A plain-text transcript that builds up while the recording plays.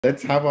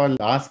Let's have our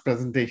last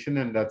presentation,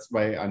 and that's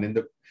by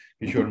ANINDYA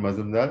Kishore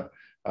Majumdar.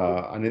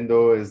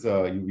 Anindo is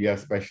a UVR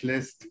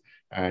specialist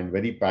and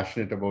very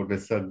passionate about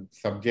this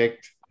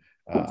subject.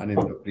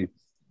 Anindo, please.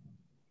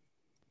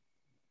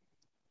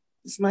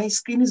 My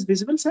screen is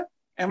visible, sir?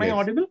 Am I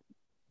audible?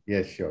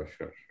 Yes, sure.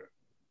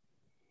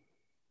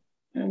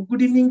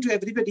 Good evening to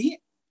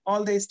everybody,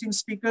 all the esteemed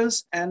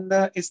speakers and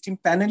the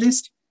esteemed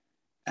panelists,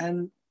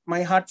 and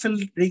my heartfelt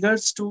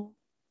regards to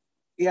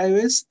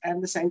AIOS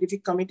and the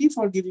scientific committee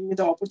for giving me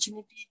the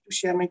opportunity to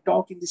share my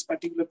talk in this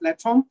particular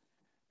platform.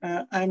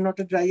 I'm not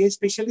a dry eye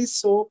specialist,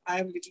 so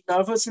I'm a little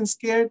nervous and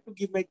scared to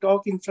give my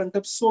talk in front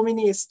of so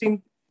many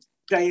esteemed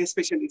dry eye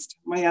specialists.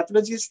 My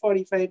apologies for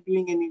if I'm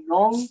doing any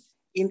wrong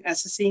in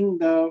assessing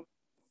the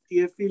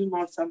tear film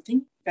or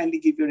something. Kindly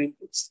give your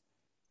inputs.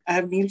 I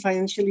have nil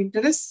financial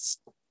interests.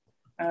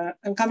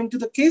 I'm coming to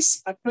the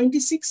case. A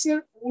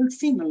 26-year-old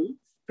female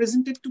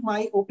presented to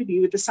my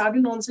OPD with a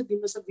sudden onset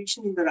dimness of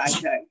vision in the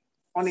right eye.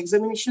 On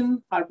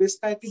examination, her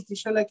best-corrected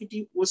visual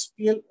acuity was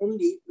PL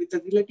only with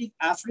a relative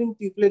afferent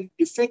pupillary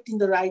defect in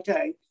the right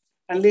eye,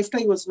 and left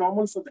eye was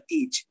normal for the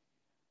age.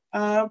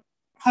 Her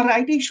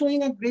right eye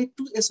showing a grade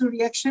 2 SO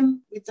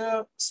reaction with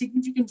a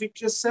significant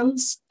vitreous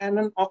cells and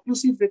an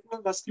occlusive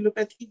retinal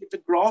vasculopathy with a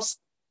gross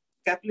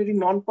capillary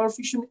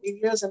non-perfusion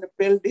areas and a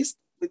pale disc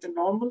with a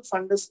normal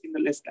fundus in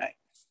the left eye.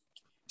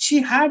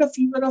 She had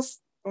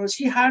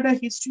a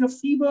history of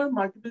fever,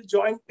 multiple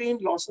joint pain,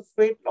 loss of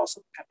weight, loss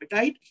of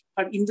appetite.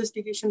 Her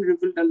investigation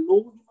revealed a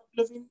low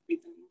hemoglobin with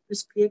an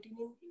increased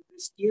creatinine,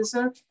 increased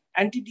TSR,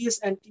 anti-DS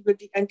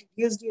antibody,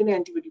 anti-DSDNA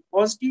antibody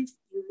positive.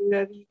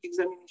 Urinary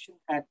examination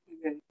had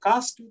urinary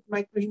cast with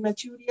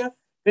microhematuria.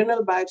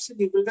 Renal biopsy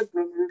revealed a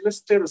glomerular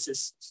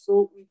sclerosis.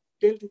 So we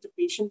dealt with a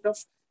patient of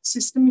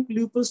systemic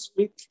lupus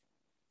with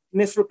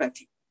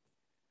nephropathy.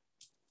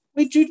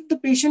 We treated the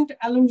patient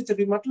along with a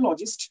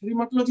rheumatologist.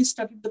 Rheumatologist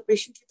studied the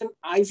patient with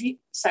an IV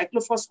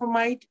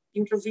cyclophosphamide,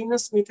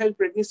 intravenous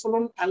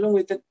methylprednisolone, along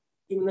with an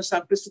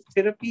immunosuppressive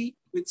therapy.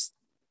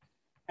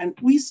 And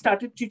we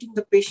started treating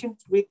the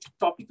patient with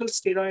topical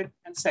steroid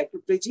and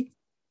cycloplegic,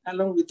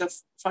 along with a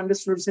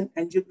fundus fluorescent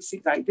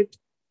angiography guided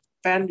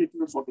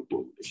pan-retinal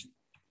photocoagulation.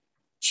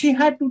 She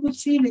had 2 to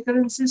 3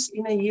 recurrences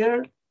in a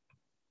year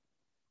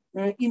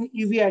in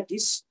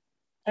uveitis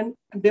and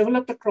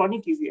developed a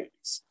chronic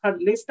uveitis. Her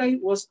left eye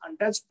was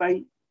untouched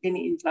by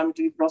any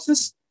inflammatory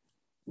process.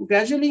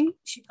 Gradually,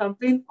 she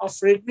complained of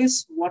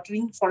redness,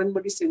 watering, foreign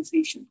body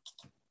sensation.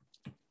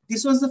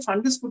 This was the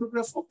fundus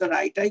photograph of the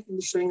right eye,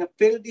 showing a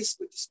pale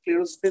disc with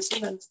sclerosed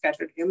vessel and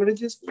scattered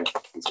hemorrhages.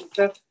 This is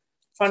the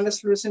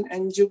fundus fluorescent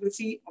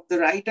angiography of the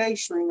right eye,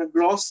 showing a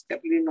gross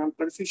capillary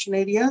non-perfusion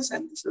areas,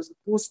 and this was the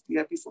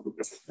post-PRP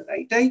photograph of the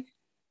right eye.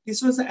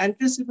 This was the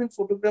antecedent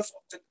photograph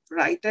of the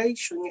right eye,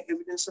 showing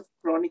evidence of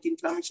chronic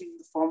inflammation in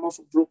the form of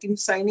a broken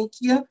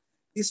synechia.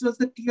 This was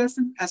the tear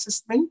film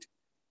assessment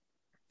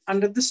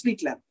under the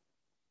slit lamp,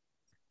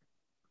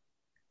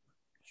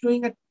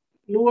 showing a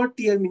lower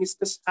tear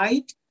meniscus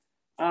height,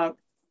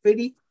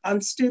 very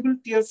unstable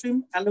tear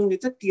film along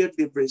with a tear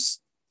debris.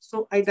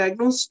 So I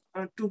diagnosed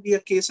to be a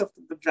case of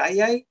the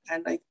dry eye,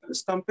 and I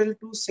was compelled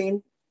to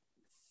send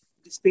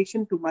this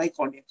patient to my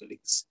cornea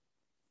colleagues.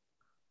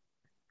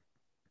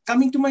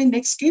 Coming to my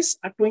next case,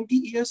 a 28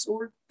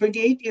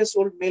 years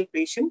old male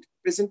patient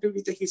presented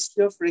with a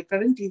history of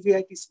recurrent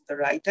uveitis in the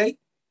right eye.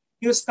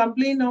 He was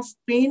complaining of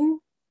pain,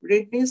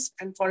 redness,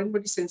 and foreign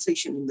body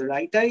sensation in the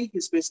right eye.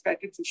 His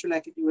best-corrected visual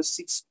acuity was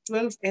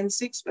 612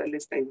 N6, where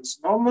left eye was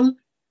normal.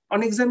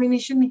 On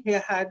examination, he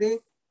had a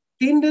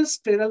tender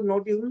scleral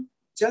nodule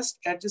just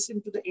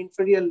adjacent to the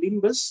inferior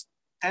limbus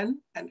and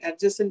an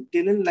adjacent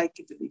Dillon-like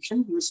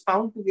evolution. He was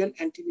found to be an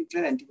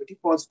antinuclear antibody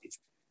positive.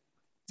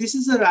 This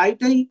is a right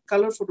eye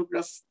color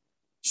photograph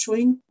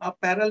showing a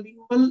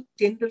paralimbal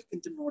tender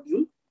in the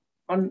nodule.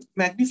 On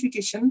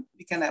magnification,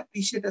 we can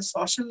appreciate a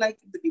saucer-like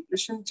in the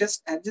depression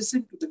just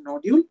adjacent to the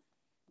nodule.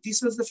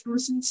 This was the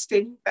fluorescent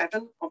staining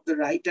pattern of the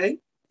right eye.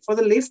 For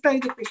the left eye,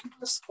 the patient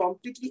was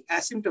completely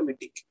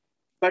asymptomatic,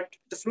 but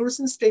the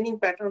fluorescent staining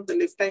pattern of the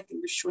left eye can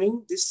be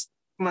showing this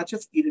much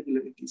of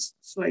irregularities.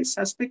 So I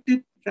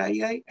suspected dry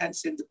eye and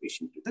sent the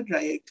patient to the dry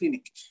eye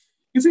clinic.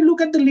 If you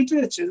look at the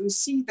literature, we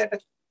see that a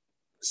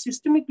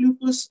systemic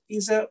lupus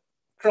is a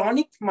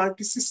chronic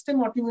multi-system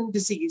autoimmune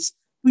disease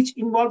which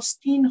involves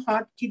skin,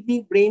 heart,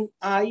 kidney, brain,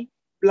 eye,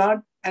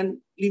 blood, and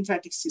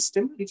lymphatic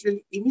system,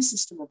 literally any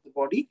system of the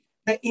body.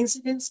 The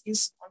incidence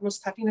is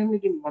almost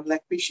 1,300 in 1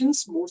 lakh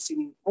patients, more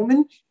seen in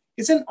women.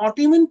 It's an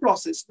autoimmune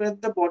process where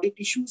the body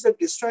tissues are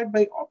destroyed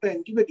by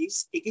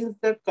autoantibodies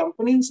against the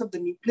components of the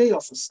nuclei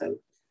of a cell.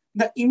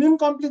 The immune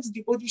complex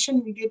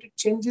deposition mediated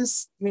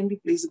changes mainly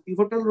plays a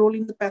pivotal role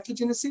in the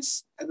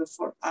pathogenesis, either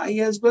for eye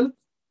as well,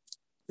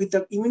 with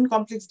the immune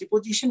complex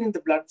deposition in the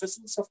blood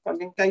vessels of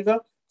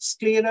conjunctiva,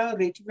 sclera,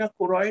 retina,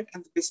 choroid,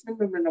 and the basement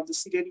membrane of the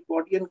ciliary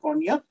body and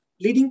cornea,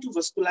 leading to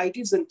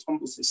vasculitis and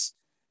thrombosis.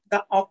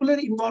 The ocular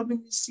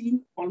involvement is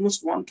seen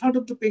almost 1/3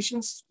 of the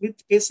patients with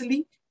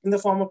SLE in the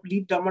form of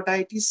lead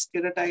dermatitis,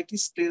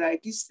 keratitis,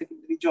 scleritis,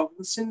 secondary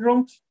Jogren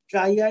syndrome,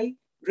 dry eye,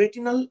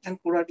 retinal and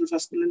choroidal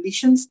vascular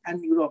lesions,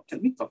 and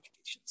neuroophthalmic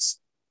complications.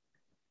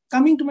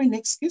 Coming to my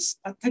next case,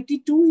 a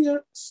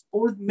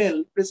 32-year-old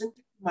male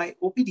presented my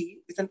OPD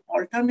with an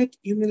alternate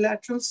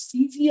unilateral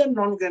severe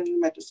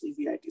non-granulomatous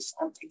uveitis.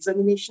 On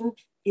examination,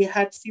 he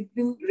had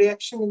fibrin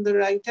reaction in the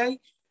right eye,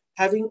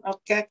 having a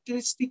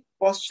characteristic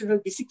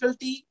postural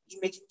difficulty.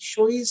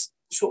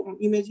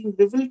 Imaging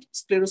revealed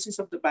sclerosis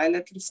of the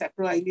bilateral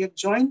sacroiliac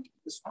joint.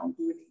 It was found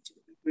to be an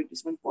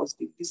HLA-27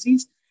 positive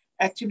disease.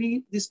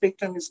 Actually, this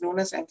spectrum is known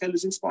as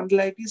ankylosing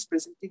spondylitis,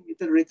 presenting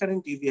with a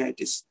recurrent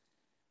uveitis.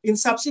 In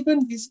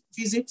subsequent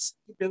visits,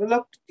 he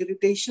developed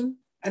irritation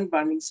and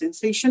burning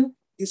sensation.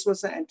 This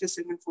was the anterior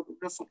segment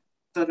photograph of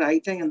the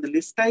right eye and the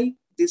left eye.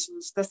 This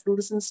was the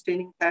fluorescent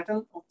staining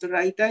pattern of the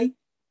right eye,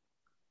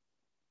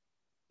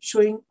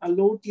 showing a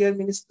low tear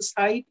meniscus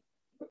height,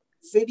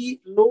 very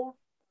low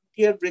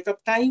tear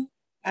breakup time,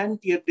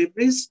 and tear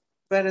debris,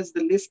 whereas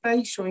the left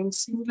eye showing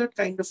similar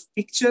kind of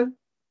picture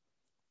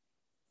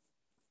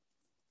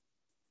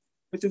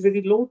with a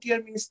very low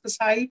tear meniscus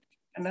height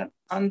and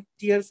an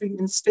tear film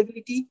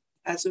instability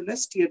as well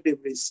as tear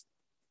debris.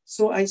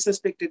 So I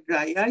suspected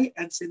dry eye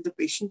and sent the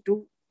patient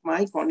to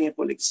my cornea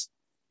colleagues.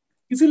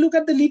 If you look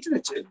at the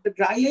literature, the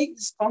dry eye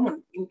is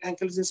common in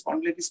ankylosing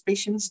spondylitis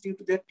patients due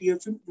to their tear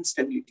film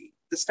instability.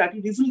 The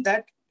study revealed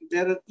that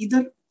there are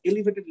either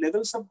elevated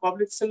levels of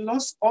goblet cell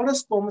loss or a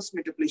squamous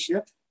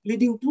metaplasia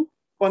leading to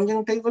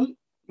conjunctival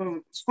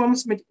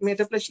squamous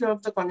metaplasia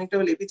of the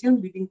conjunctival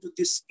epithelium leading to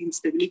this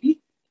instability.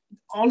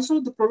 Also,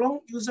 the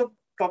prolonged use of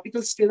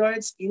topical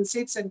steroids,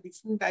 NSAIDs, and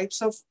different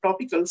types of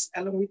topicals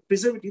along with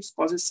preservatives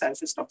causes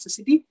surface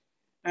toxicity.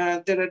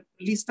 There are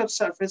list of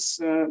surface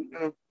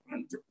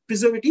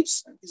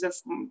preservatives. These are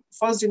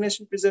first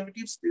generation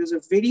preservatives. These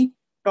are very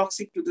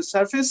toxic to the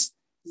surface.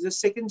 These are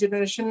second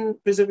generation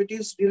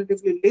preservatives,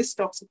 relatively less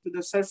toxic to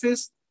the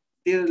surface.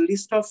 There are a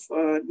list of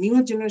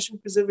newer generation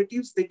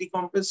preservatives. They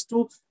decompose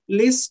to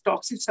less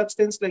toxic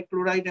substance like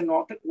chloride and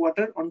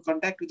water on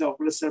contact with the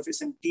ocular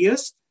surface and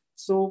tears.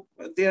 So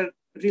they are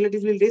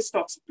relatively less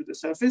toxic to the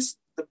surface.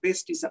 The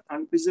best is the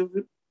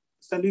unpreserved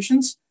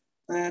solutions,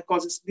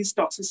 causes this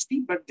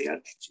toxicity, but they are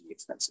actually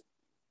expensive.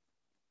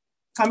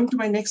 Coming to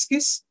my next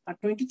case, a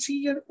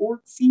 23-year-old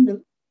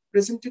female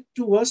presented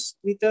to us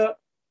with a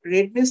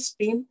redness,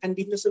 pain, and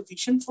dimness of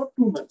vision for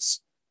 2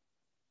 months.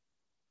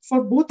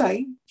 For both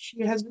eyes,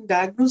 she has been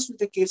diagnosed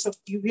with a case of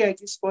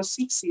uveitis for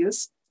 6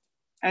 years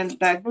and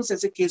diagnosed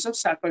as a case of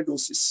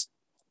sarcoidosis.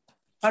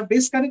 Her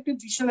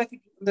base-corrected visual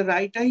acuity on the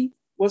right eye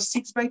was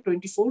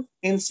 6/24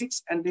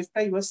 N6 and left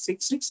eye was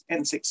 6/6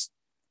 N6.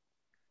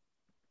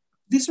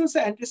 This was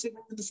the anterior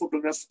segment in the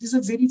photograph. This is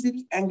a very,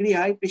 very angry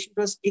eye. Patient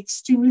was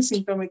extremely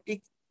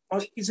symptomatic,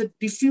 or is a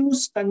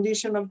diffuse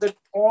congestion of the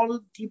all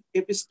deep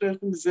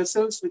episcleral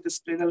vessels with a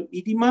scleral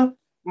edema,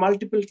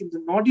 multiple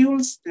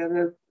nodules. There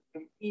are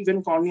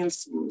even corneal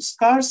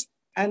scars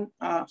and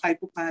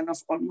hypopan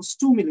of almost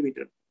 2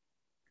 millimeters.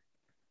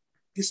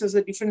 This was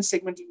a different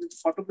segment in the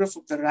photograph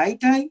of the right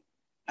eye,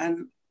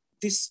 and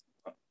this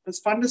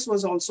fundus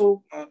was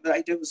also, the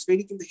right eye was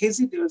very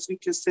hazy. There was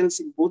vitreous cells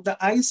in both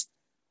the eyes.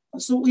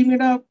 So we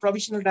made a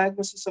provisional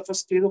diagnosis of a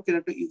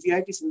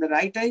sclerokeratouveitis in the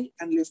right eye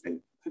and left eye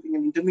having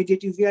an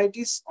intermediate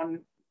uveitis.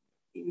 On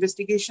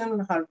investigation,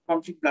 her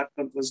complete blood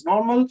count was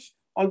normal.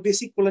 All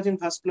basic collagen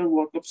vascular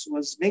workups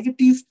was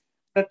negative.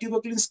 The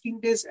tuberculin skin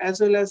test as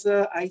well as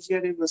the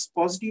IGRA was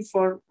positive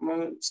for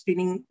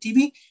screening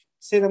TB.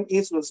 Serum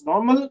H was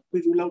normal.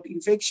 We rule out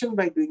infection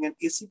by doing an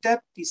AC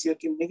tap. PCR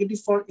came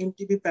negative for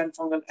MTB,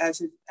 panfungal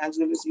acid, as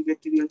well as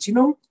bacterial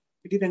genome.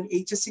 We did an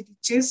HSCT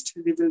chest,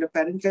 revealed a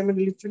parenchymal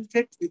lymph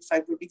infiltrate with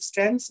fibrotic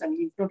strands and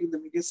lymph node in the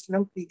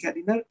mediastinum,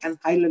 precardinar, and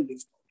hilar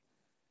lymph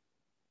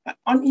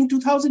node. In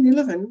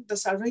 2011, the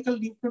cervical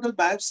lymph nodal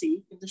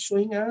biopsy in the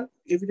showing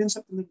evidence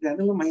of the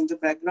granuloma in the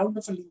background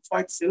of a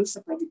lymphoid cells,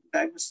 a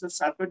diagnosis of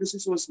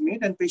sarcoidosis was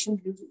made, and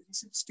patient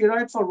received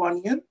steroid for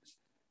 1 year.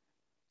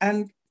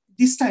 And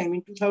this time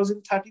in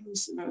 2013,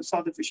 we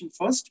saw the patient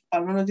first.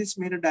 Pulmonologist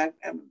made a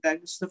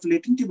diagnosis of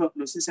latent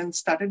tuberculosis and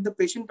started the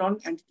patient on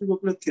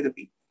antitubercular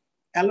therapy,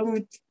 along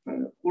with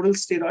oral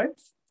steroid,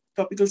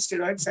 topical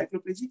steroid,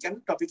 cycloplegic,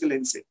 and topical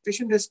NSAID.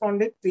 Patient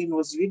responded, pain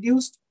was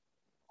reduced,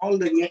 all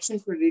the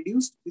reactions were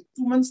reduced. With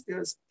 2 months, there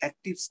was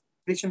active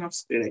suppression of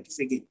scleritis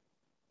again.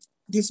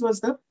 This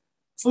was the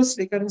first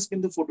recurrence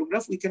in the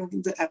photograph. We can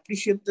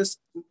appreciate the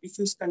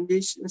diffuse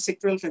congestion,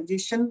 sectoral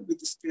congestion with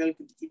the scleral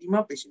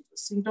edema. Patient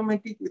was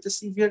symptomatic with a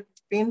severe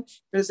pain.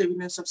 There is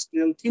evidence of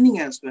scleral thinning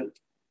as well.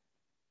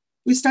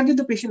 We started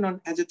the patient on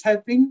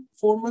azathioprine.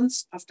 4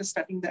 months after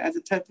starting the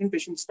azathioprine,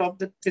 patient stopped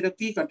the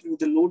therapy, continued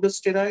the low dose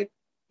steroid.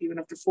 Even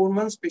after 4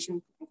 months,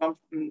 patient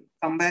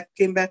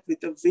came back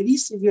with a very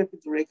severe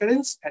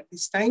recurrence. At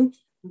this time,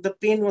 the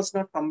pain was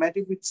not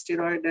combated with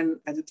steroid and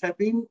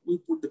azathioprine. We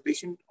put the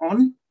patient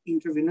on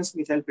intravenous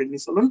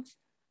methylprednisolone.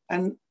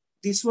 And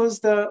this was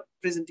the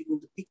presenting in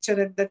the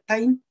picture at that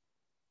time.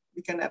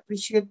 We can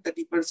appreciate the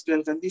deeper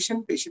scleral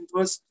condition. Patient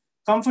was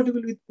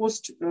Comfortable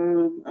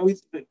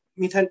with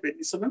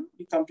methylprednisolone,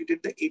 we completed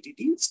the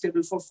ATT,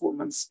 stable for 4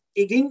 months.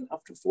 Again,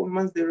 after 4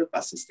 months, there was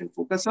persistent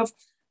focus of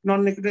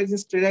non-necrotizing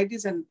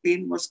steroiditis, and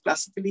pain was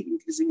classically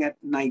increasing at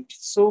night.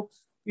 So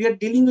we are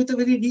dealing with a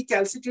very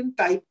recalcitrant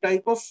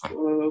type of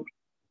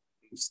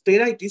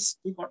steroiditis.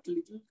 We got a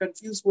little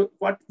confused with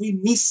what we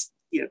miss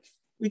here.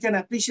 We can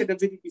appreciate a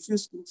very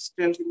diffuse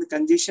steroid in the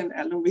congestion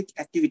along with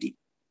activity.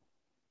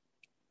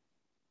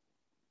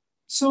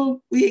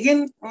 So we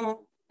again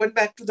went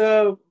back to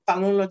the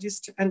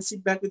pulmonologist and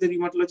sit back with the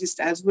rheumatologist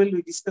as well.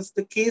 We discussed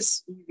the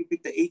case. We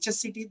repeat the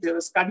HSCT. There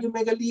was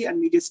cardiomegaly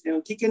and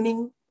mediastinal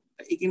thickening.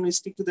 Again, we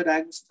stick to the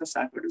diagnosis of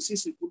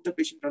sarcoidosis. We put the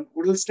patient on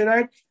oral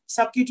steroid,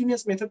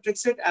 subcutaneous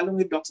methotrexate along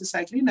with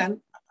doxycycline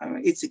and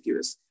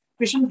HCQS.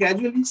 Patient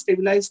gradually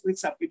stabilized with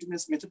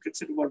subcutaneous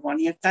methotrexate over 1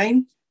 year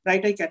time.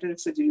 Right eye cataract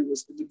surgery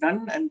was to be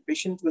done, and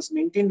patient was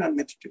maintained on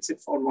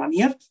methotrexate for 1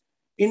 year.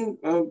 In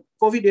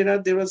COVID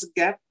era, there was a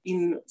gap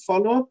in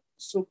follow-up.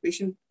 So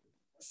patient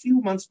a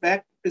few months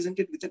back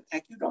presented with an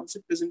acute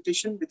onset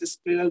presentation with a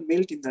scleral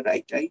melt in the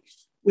right eye.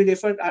 We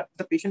referred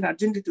the patient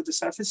urgently to the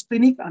surface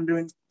clinic,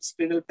 underwent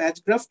scleral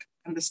patch graft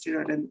under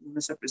steroid and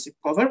immunosuppressive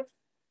cover.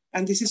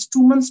 And this is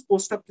 2 months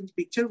post-op in the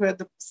picture where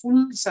the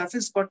full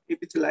surface got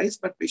epithelialized,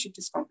 but patient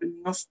is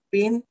complaining of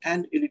pain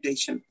and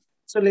irritation.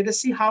 So let us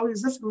see how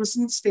is the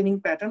fluorescent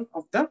staining pattern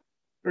of the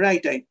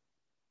right eye.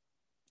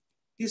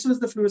 This was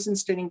the fluorescent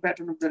staining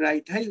pattern of the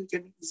right eye. You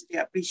can easily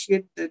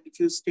appreciate the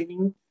diffuse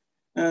staining.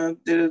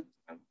 The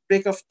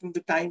break of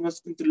the time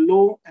was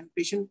low, and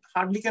patient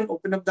hardly can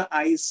open up the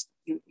eyes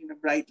in a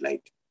bright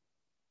light.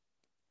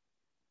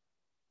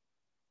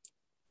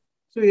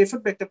 So we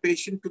referred back the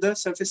patient to the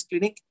surface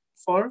clinic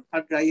for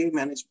a dry eye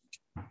management.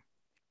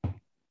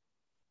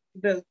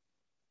 The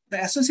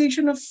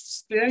association of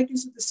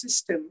scleritis in the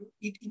system,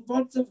 it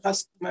involves the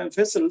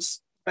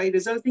vessels by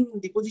resulting in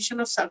deposition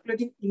of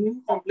circulating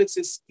immune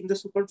complexes in the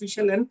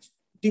superficial and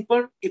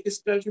deeper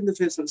episcleric in the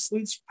vessels,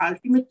 which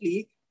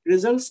ultimately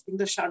results in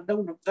the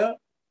shutdown of the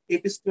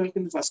episcleric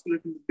and vascular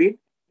in the bed,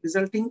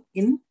 resulting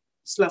in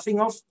sloughing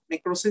of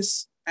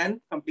necrosis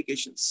and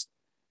complications.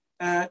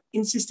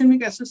 In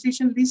systemic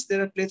association list,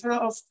 there are a plethora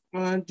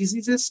of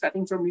diseases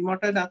starting from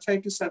rheumatoid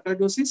arthritis,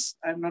 sarcoidosis.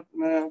 I'm not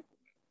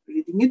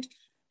reading it,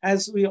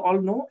 as we all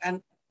know,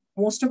 and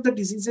most of the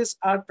diseases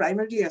are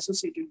primarily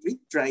associated with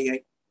dry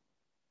eye.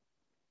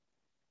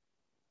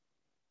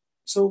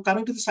 So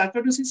coming to the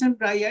sarcoidosis and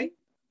dry eye,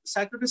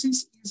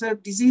 sarcoidosis is a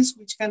disease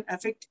which can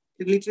affect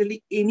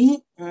literally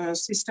any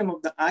system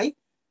of the eye.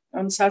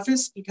 On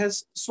surface, it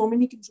has so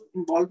many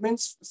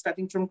involvements,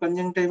 starting from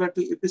conjunctiva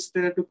to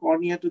episclera to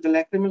cornea to the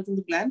lacrimal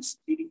glands,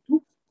 leading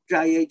to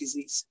dry eye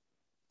disease.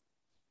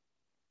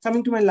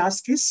 Coming to my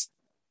last case,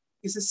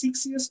 is a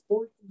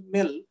 6-year-old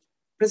male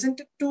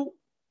presented to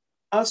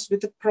us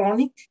with a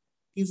chronic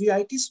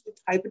uveitis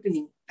with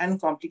hypertonia and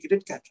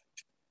complicated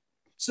cataract.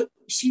 So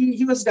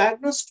he was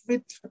diagnosed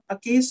with a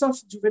case of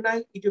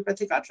juvenile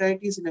idiopathic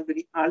arthritis in a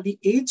very early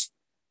age,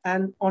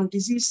 and on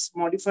disease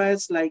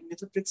modifiers like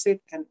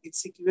methotrexate and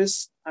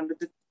HCQS under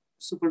the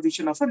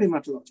supervision of a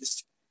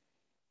rheumatologist.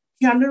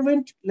 He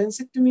underwent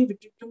lensectomy,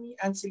 vitrectomy,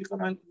 and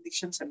silicone oil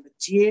injections under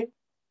GA.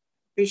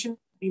 Patient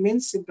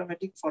remains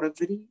symptomatic for a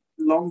very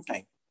long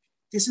time.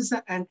 This is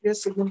the anterior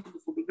segment in the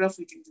photograph.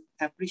 We can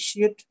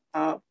appreciate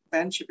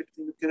band-shaped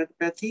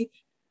keratopathy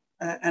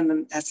and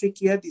an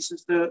aphakia. This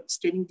is the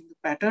staining in the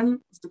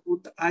pattern of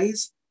both the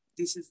eyes.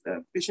 This is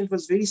the patient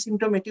was very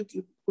symptomatic.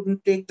 You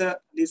couldn't take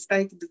the left eye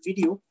in the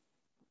video.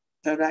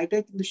 The right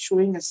eye is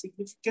showing a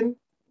significant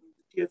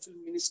TFL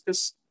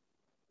meniscus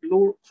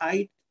low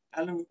height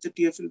along with the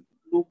TFL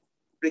low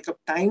breakup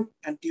time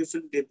and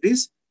TFL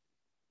debris.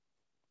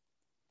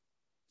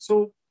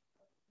 So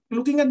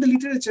looking at the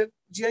literature,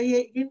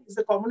 GIA again is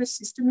the commonest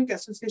systemic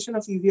association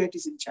of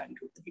uveitis in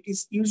childhood. It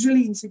is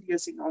usually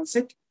insidious in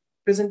onset,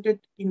 presented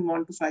in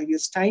 1 to 5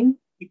 years' time.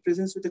 It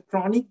presents with a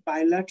chronic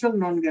bilateral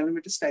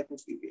non-granulomatous type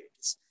of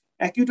uveitis.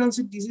 Acute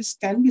onset disease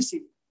can be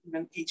seen in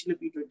an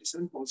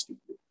HLA-B27 positive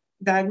group.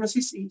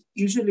 Diagnosis is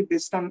usually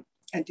based on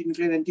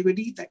antinuclear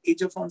antibody, the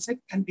age of onset,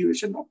 and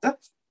duration of the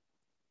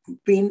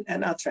pain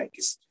and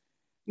arthritis.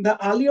 The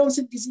early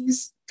onset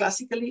disease,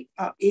 classically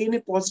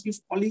ANA positive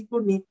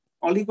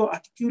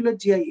oligoarticular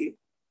GIA,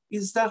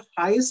 is the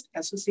highest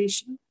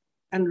association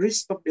and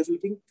risk of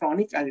developing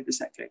chronic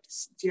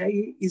iridocyclitis.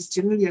 GIA is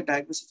generally a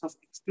diagnosis of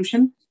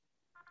exclusion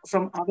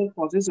from other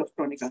causes of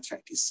chronic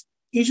arthritis.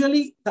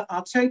 Usually, the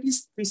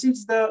arthritis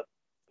precedes the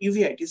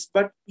uveitis,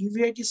 but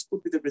uveitis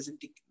could be the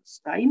presenting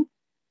sign.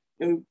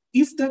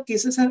 If the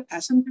cases are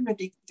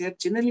asymptomatic, they are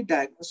generally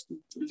diagnosed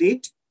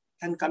late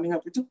and coming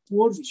up with a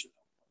poor visual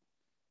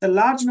outcome. The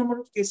large number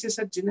of cases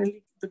are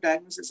generally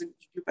diagnosed as an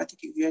idiopathic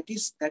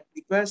uveitis that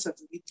requires a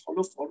very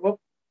thorough follow-up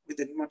with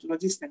a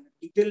rheumatologist and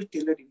a detailed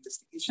tailored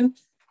investigation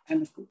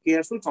and a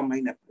careful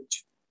combined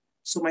approach.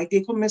 So my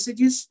take-home message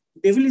is,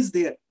 devil is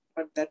there,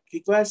 but that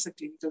requires a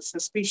clinical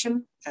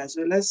suspicion as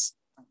well as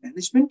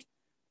management.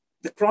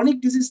 The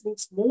chronic disease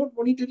needs more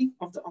monitoring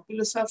of the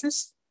ocular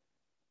surface.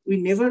 We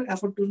never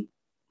afford to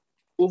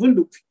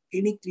overlook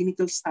any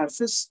clinical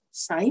surface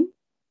sign.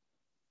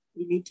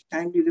 We need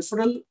timely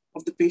referral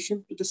of the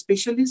patient to the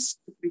specialist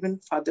to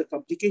prevent further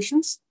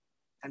complications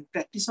and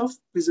practice of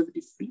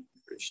preservative-free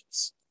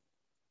operations.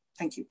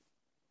 Thank you.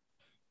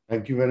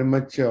 Thank you very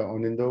much,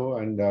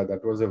 Anindo. And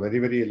that was a very,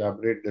 very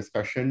elaborate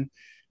discussion.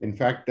 In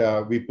fact,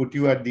 we put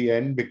you at the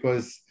end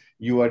because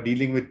you are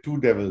dealing with two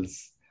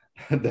devils,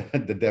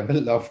 the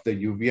devil of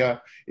the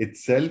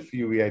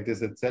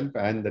uveitis itself,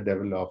 and the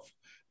devil of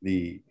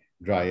the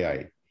dry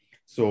eye.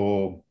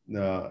 So,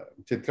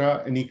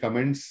 Chitra, any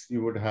comments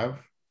you would have?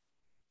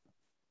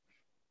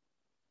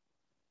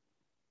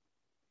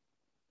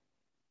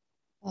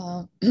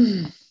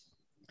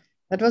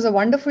 That was a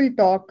wonderful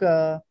talk.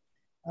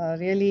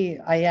 Really,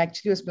 I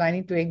actually was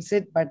planning to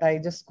exit, but I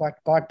just got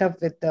caught up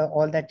with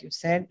all that you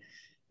said.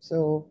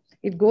 So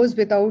it goes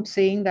without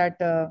saying that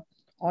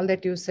all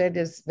that you said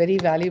is very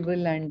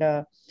valuable, and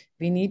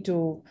we need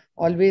to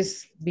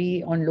always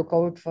be on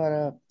lookout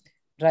for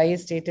dry eye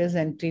status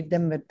and treat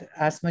them with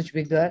as much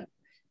vigor,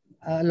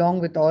 along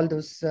with all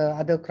those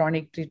other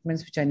chronic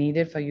treatments which are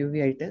needed for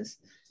uveitis.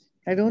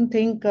 I don't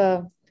think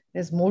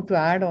there's more to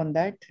add on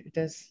that. It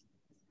is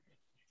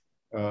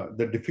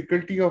the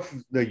difficulty of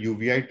the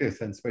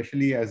uveitis, and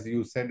especially as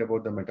you said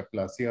about the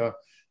metaplasia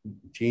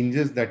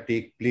changes that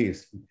take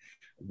place,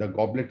 the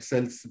goblet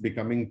cells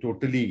becoming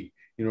totally,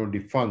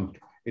 defunct.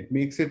 It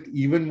makes it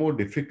even more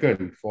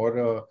difficult for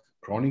a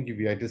chronic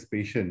uveitis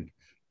patient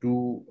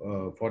to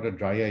for a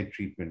dry eye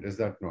treatment. Is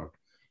that not?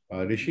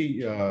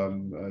 Rishi,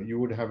 you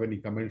would have any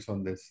comments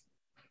on this?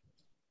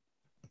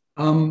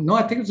 No,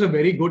 I think it's a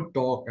very good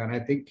talk, and I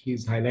think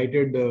he's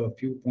highlighted a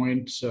few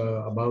points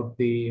about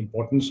the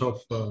importance of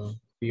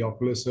the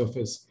ocular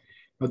surface.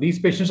 Now, these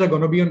patients are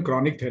going to be on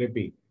chronic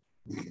therapy.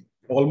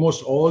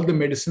 Almost all the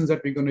medicines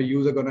that we're going to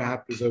use are going to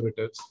have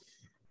preservatives.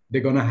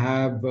 They're going to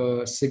have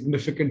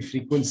significant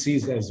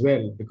frequencies as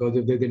well, because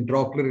if there's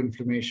intraocular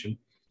inflammation,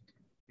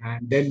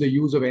 and then the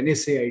use of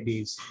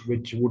NSAIDs,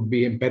 which would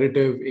be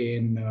imperative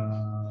in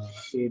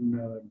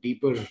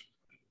deeper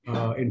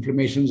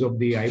inflammations of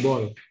the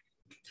eyeball,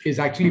 is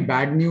actually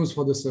bad news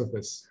for the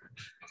surface.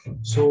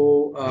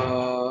 So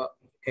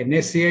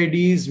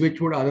NSAIDs, which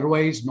would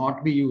otherwise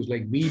not be used,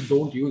 like we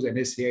don't use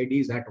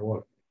NSAIDs at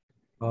all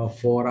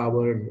for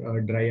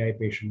our dry eye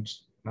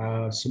patients.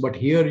 But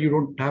here you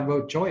don't have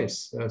a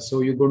choice. So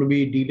you're going to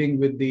be dealing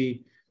with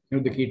the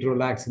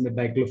ketorolacs and the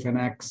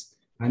diclofenacs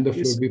and the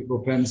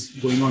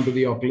fludipropens going onto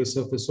the ocular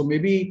surface. So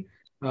maybe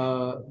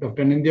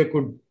Dr. ANINDYA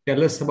could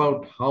tell us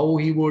about how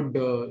he would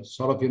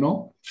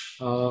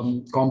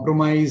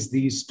compromise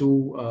these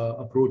two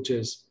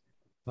approaches.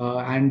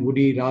 And would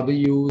he rather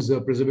use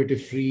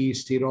preservative-free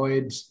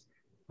steroids?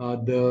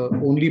 The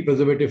only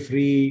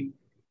preservative-free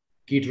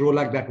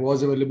ketorolac that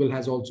was available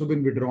has also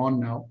been withdrawn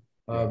now,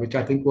 which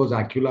I think was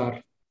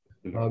Acular,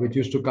 which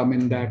used to come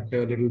in that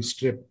little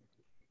strip.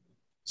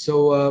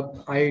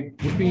 So I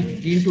would be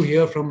keen to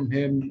hear from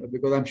him,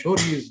 because I'm sure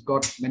he's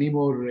got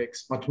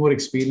much more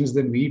experience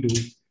than we do.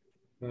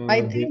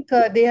 I think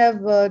they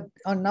have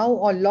now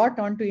a lot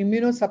onto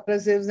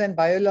immunosuppressives and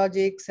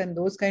biologics and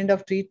those kind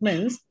of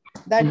treatments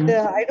that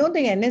I don't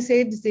think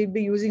NSAIDs they'd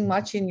be using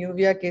much in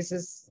uvea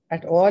cases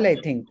at all, I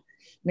think.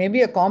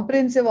 Maybe a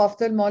comprehensive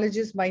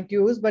ophthalmologist might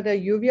use, but a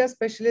uvea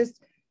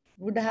specialist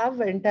would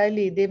have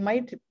entirely, they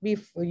might be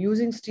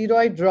using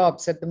steroid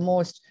drops at the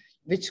most,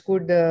 which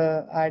could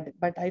add,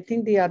 but I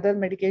think the other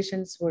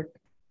medications would.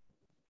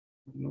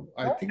 No,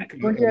 I think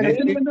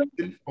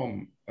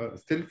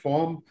still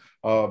form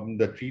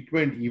the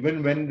treatment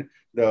even when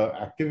the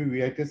active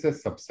uveitis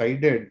has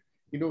subsided.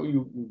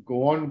 You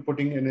go on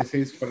putting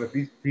NSAIDs for at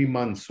least 3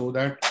 months so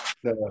that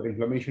the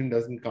inflammation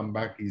doesn't come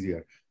back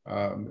easier.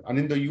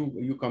 Anindya,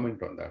 you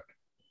comment on that.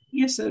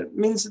 Yes, sir.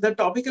 Means the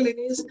topical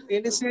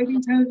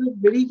NSAIDs has a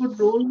very good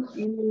role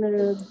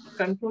in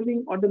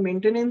controlling or the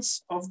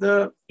maintenance of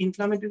the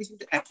inflammatory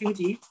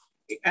activity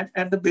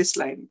at the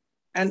baseline.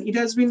 And it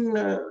has been,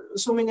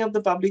 so many of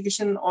the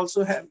publications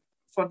also have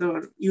for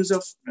the use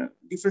of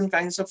different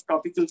kinds of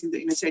topicals in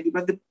the NSAID,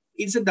 but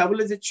it's a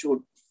double-edged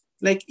sword.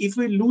 Like if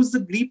we lose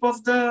the grip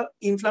of the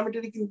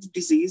inflammatory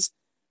disease,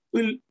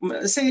 we'll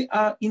say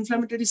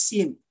inflammatory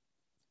CM.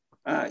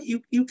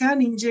 You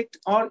can inject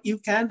or you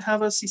can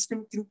have a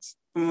systemic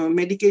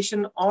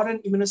medication or an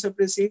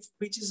immunosuppressive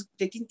which is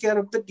taking care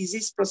of the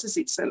disease process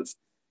itself.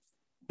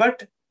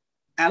 But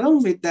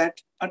along with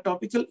that, a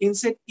topical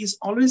NSAID is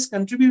always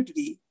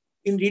contributory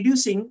in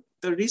reducing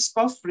the risk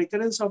of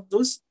recurrence of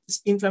those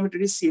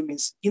inflammatory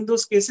CMAs. In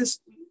those cases,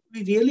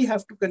 we really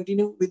have to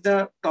continue with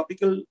the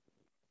topical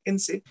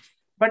NSAID.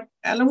 But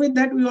along with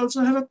that, we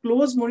also have a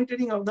close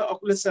monitoring of the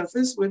ocular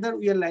surface, whether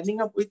we are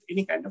lining up with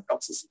any kind of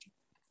toxicity.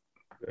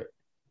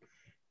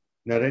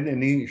 Naren,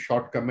 any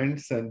short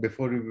comments? And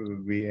before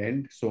we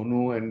end,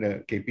 Sonu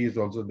and KP is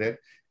also there.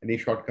 Any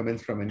short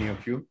comments from any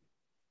of you?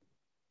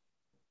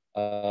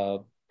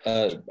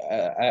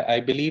 I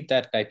believe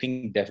that I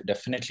think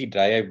definitely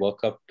dry eye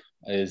workup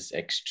is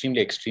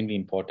extremely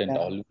important.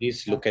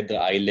 Always look at the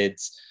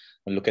eyelids,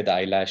 look at the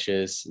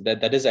eyelashes.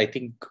 That is, I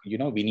think,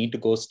 we need to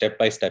go step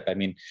by step. I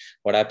mean,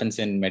 what happens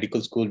in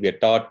medical school, we are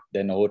taught,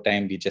 then over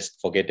time we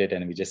just forget it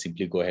and we just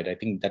simply go ahead. I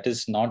think that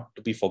is not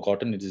to be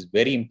forgotten. It is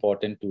very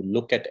important to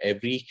look at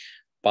every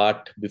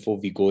part before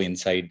we go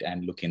inside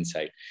and look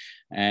inside.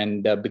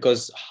 And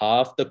because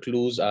half the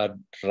clues are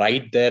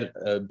right there,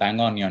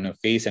 bang on your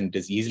face, and it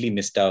is easily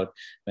missed out.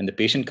 When the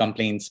patient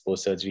complains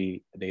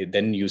post-surgery,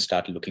 then you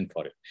start looking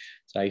for it.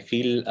 So I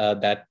feel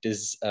that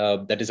is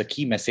a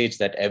key message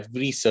that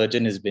every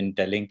surgeon has been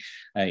telling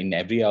in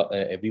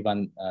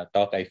everyone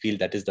talk. I feel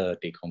that is the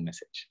take-home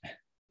message.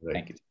 Right.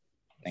 Thank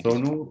you.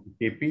 Sonu,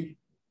 KP?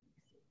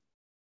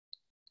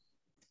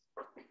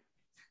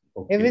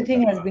 Okay.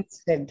 Everything has been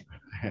said.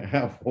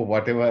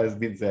 Whatever has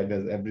been said,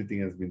 everything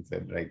has been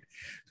said, right?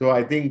 So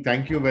I think,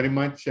 thank you very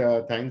much.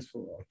 Thanks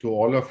to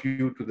all of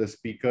you, to the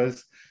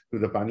speakers, to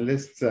the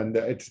panelists. And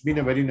it's been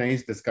a very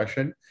nice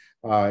discussion.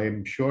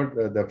 I'm sure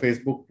the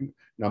Facebook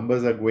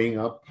numbers are going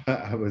up.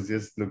 I was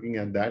just looking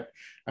at that.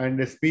 And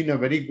it's been a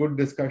very good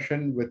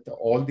discussion with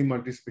all the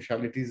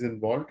multi-specialties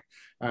involved.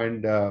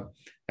 And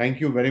thank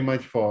you very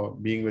much for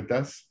being with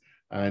us.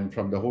 And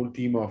from the whole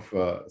team of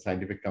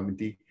Scientific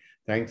Committee,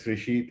 thanks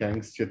Rishi,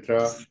 thanks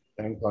Chitra,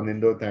 thanks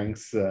Anindo,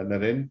 thanks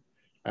Naren.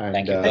 And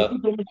thank you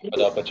for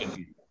the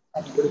opportunity.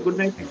 Good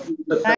night.